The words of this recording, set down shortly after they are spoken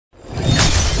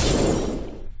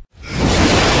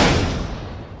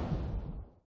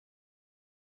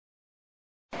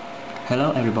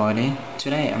Hello everybody,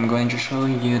 today I'm going to show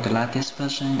you the latest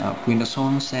version of Windows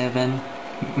Phone 7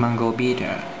 Mango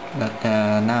Beta, but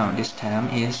now this time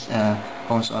is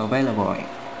also available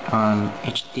on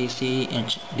HTC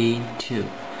HD2,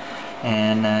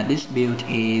 and this build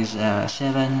is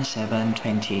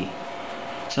 7720.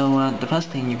 So the first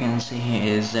thing you can see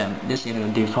here is this is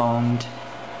the default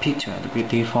picture, the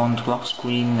default lock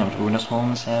screen of the Windows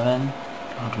Phone 7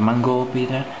 of the Mango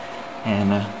Beta.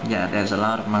 And yeah, there's a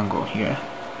lot of mango here,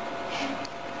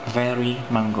 very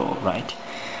mango, right?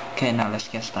 Okay, now let's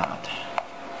get started.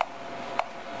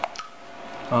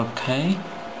 Okay,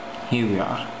 here we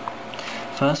are.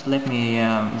 First, let me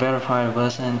verify the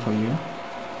version for you.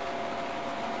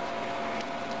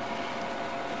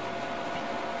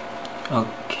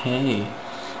 Okay,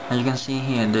 as you can see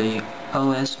here, the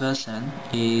OS version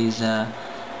is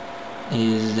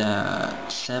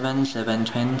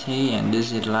 7720, and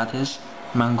this is the latest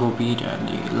Mango Beta,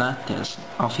 the latest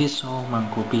official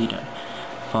Mango Beta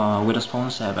for Windows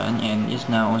Phone 7, and it's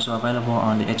now also available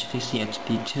on the HTC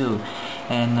HD2.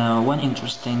 And one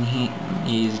interesting thing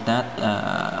is that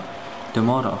the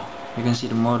model, you can see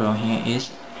the model here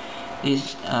is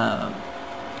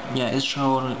yeah, it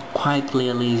shows quite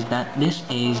clearly that this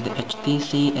is the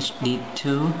HTC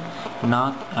HD2,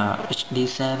 not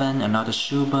HD7 and not a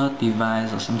Schubert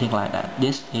device or something like that.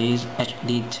 This is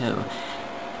HD2.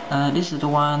 This is the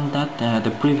one that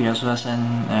the previous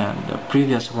version, the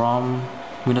previous ROM,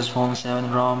 Windows Phone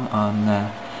 7 ROM on the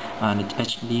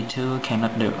HD2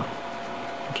 cannot do.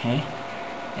 Okay,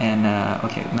 and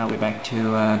okay, now we're back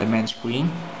to the main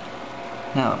screen.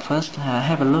 Now first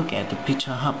have a look at the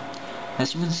picture hub.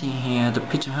 As you can see here, the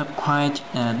picture hub quite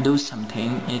do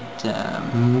something. It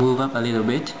move up a little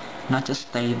bit, not just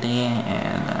stay there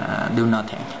and do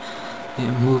nothing.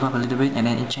 It move up a little bit and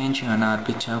then it change to another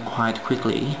picture quite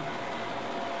quickly.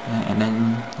 And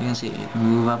then you can see it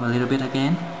move up a little bit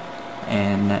again,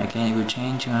 and again it will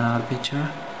change to another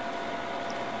picture.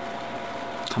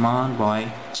 Come on,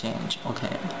 boy, change.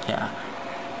 Okay, yeah,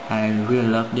 I really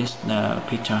love this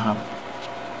picture hub.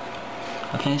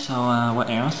 Okay, so what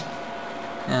else?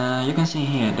 You can see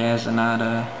here there's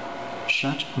another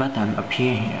search button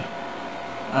appear here.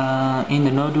 In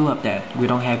the no-do update, we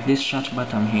don't have this search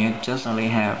button here, just only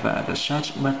have the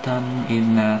search button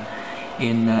in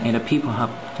the people hub,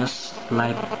 just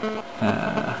like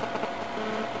I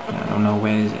don't know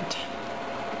where is it.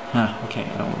 Okay,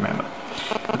 I don't remember.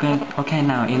 Okay,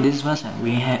 now in this version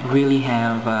we really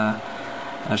have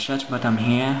a search button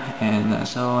here, and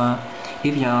so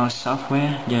if your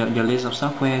software, your list of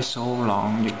software is so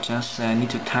long, you just need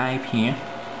to type here.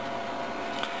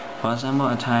 For example,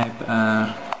 I type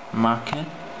market.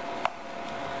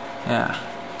 Yeah,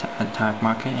 type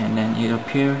market, and then it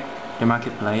appear the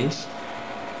marketplace.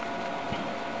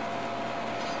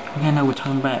 Okay, now we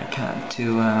turn back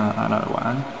to another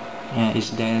one. Yeah,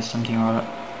 is there something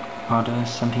other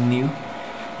something new?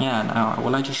 Yeah, now I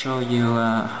would like to show you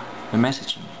the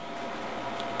messaging.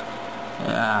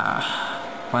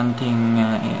 One thing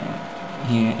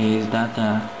here is that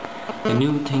the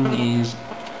new thing is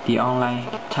the online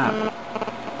tab.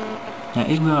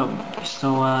 It will,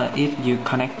 so if you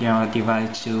connect your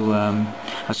device to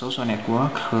a social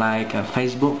network like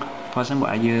Facebook, for example,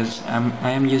 I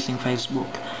am using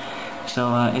Facebook.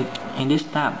 So in this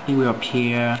tab it will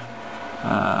appear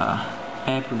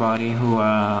everybody who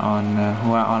are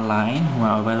online, who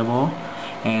are available.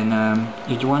 And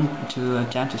if you want to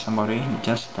chat to somebody,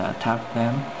 just tap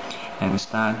them and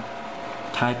start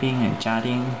typing and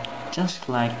chatting, just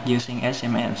like using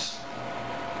SMS.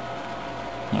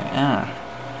 Yeah,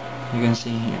 you can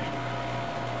see here.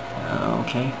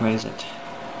 Okay, where is it?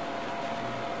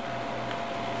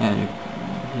 Yeah,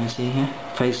 you see here,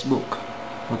 Facebook.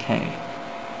 Okay.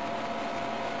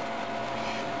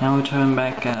 Now we turn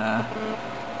back to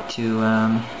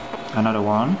another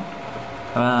one.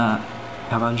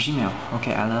 About Gmail.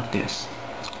 Okay, I love this.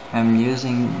 I'm used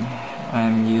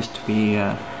to be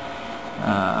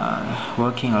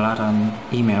working a lot on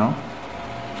email.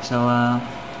 So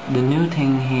the new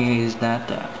thing here is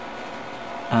that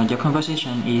your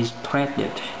conversation is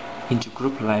threaded into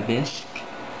group like this.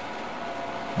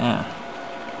 Yeah.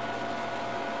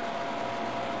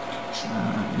 So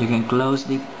you can close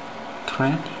the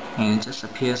thread and it just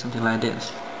appears something like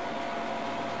this.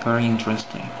 Very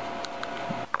interesting.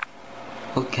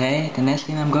 Okay, the next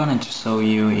thing I'm going to show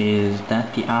you is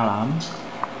that the alarms.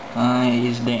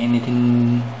 Is there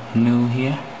anything new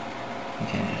here?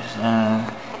 Okay,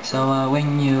 so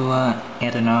when you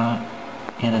add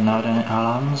another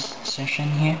alarms section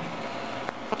here,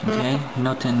 okay,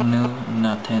 nothing new.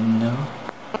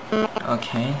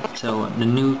 Okay, so the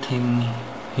new thing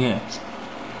here.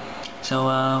 So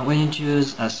when you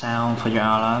choose a sound for your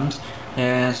alarms,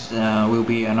 there will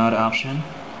be another option.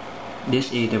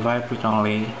 This is the vibrate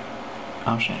only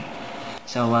option.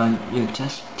 So you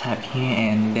just tap here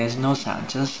and there's no sound,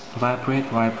 just vibrate,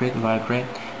 vibrate, vibrate,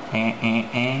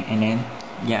 and then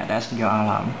yeah, that's your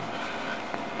alarm.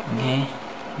 Okay,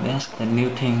 that's the new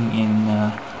thing in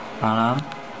alarm.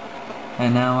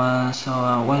 And now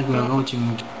what we are going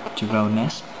to go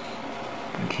next.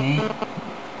 Okay,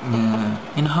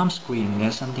 in the home screen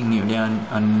there's something new. There's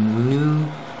a new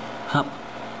hub,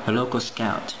 a local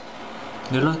scout.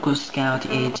 The local scout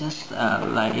is just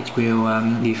like it will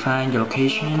define your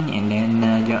location and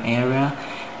then your area,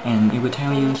 and it will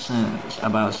tell you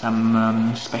about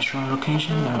some special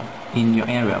location in your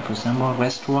area. For example,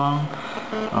 restaurant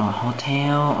or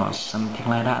hotel or something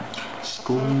like that,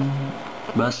 school,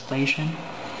 bus station.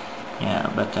 Yeah,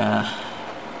 but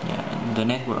yeah, the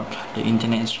network, the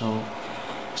internet is so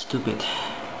stupid.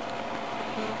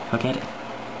 Forget it.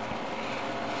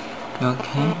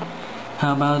 Okay.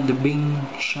 How about the Bing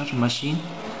search machine?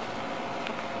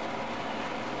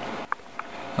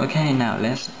 Okay, now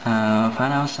let's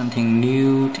find out something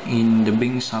new in the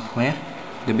Bing software,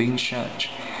 the Bing search.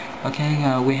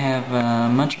 Okay, we have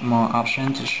much more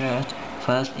options to search.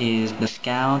 First is the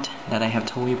scout that I have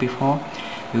told you before.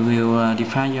 We will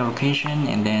define your location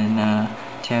and then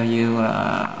tell you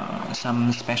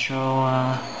some special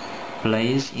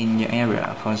place in your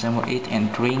area. For example, eat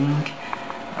and drink,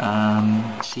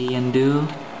 see and do,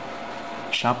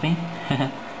 shopping,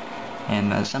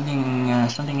 and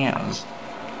something else.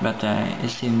 But it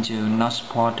seems to not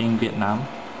supporting Vietnam.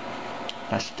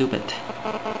 That's stupid.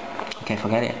 Okay,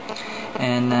 forget it.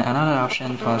 And another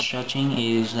option for searching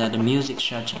is the music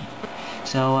searching.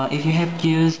 So if you have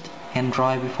used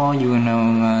Android before, you will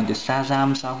know the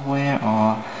Shazam software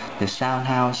or the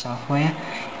SoundHouse software.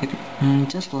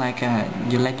 Just like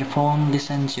you let your phone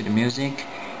listen to the music,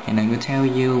 and it will tell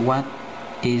you what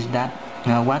is that,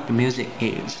 what the music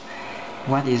is,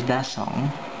 what is that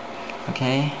song.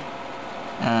 Okay.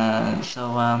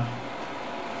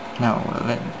 Now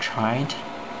let's try it.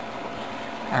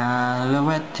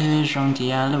 Alouette,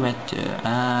 gentille alouette,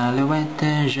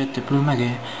 alouette, je te plume ma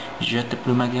gueule, je te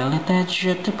plume ma gueule la tête,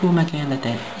 je te plume ma gueule la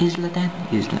tête, is la tête,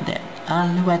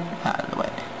 alouette,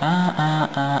 alouette,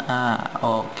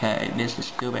 okay, this is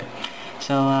stupid.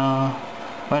 So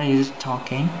what is it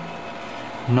talking?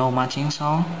 No matching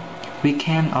song. We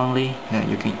can only,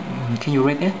 can you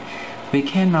read it? We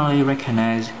can only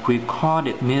recognize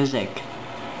recorded music,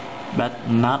 but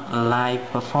not live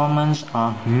performance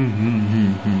or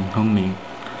humming.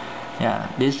 Yeah,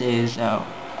 this is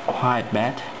quite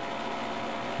bad,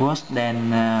 worse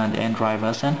than the Android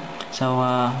version. So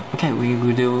okay, we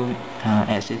will do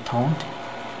as it told.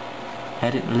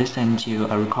 Let it listen to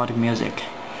a recorded music.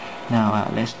 Now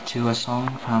let's choose a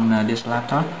song from this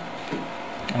laptop.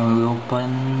 I will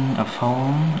open a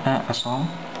song.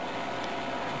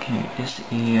 Okay, this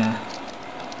is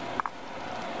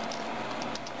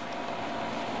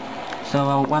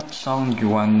so what song you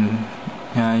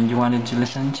wanted to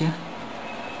listen to?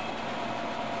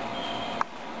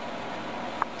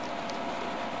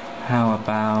 How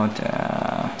about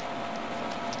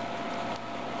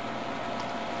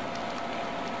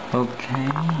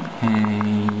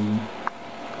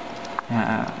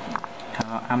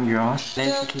I'm yours.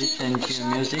 Let's listen to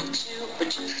music.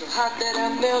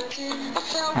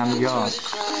 I'm yours.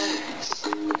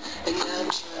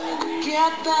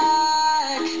 Get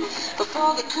back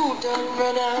before the cool done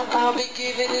run out. I'll be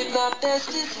giving it my best.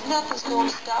 If nothing's gonna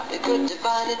stop me but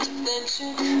divine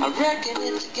intervention, I reckon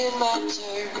it's again my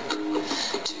turn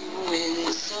to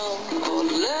win some or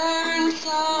learn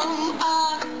some.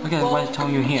 Okay, what I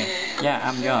told you here. Yeah,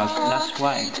 I'm yours. That's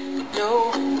right.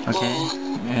 Okay.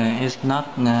 It's not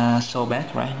so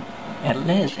bad, right? At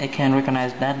least I can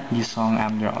recognize that this song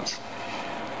I'm yours.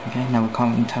 Okay, now we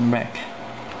come turn back.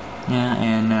 Yeah,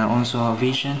 and also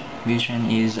Vision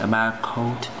is a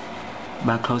barcode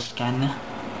scanner.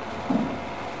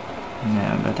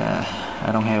 Yeah, but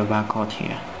I don't have a barcode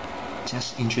here.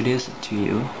 Just introduce it to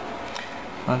you.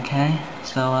 Okay,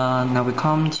 so now we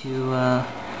come to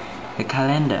the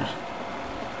calendar.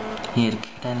 Here,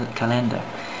 the calendar.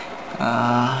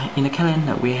 In the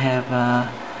calendar we have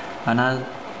another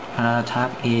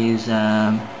tab is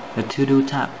the to-do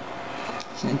tab.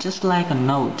 So just like a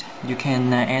note, you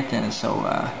can add it. So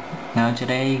now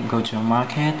today go to the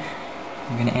market,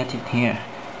 I'm gonna add it here.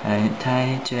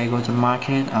 Today go to the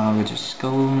market, go to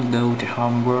school, do the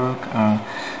homework,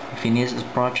 finish a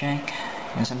project,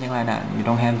 and something like that. You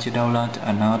don't have to download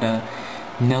another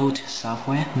note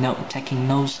software, taking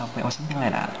note software or something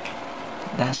like that.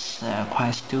 That's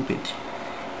quite stupid.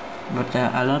 But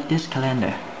I love this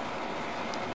calendar.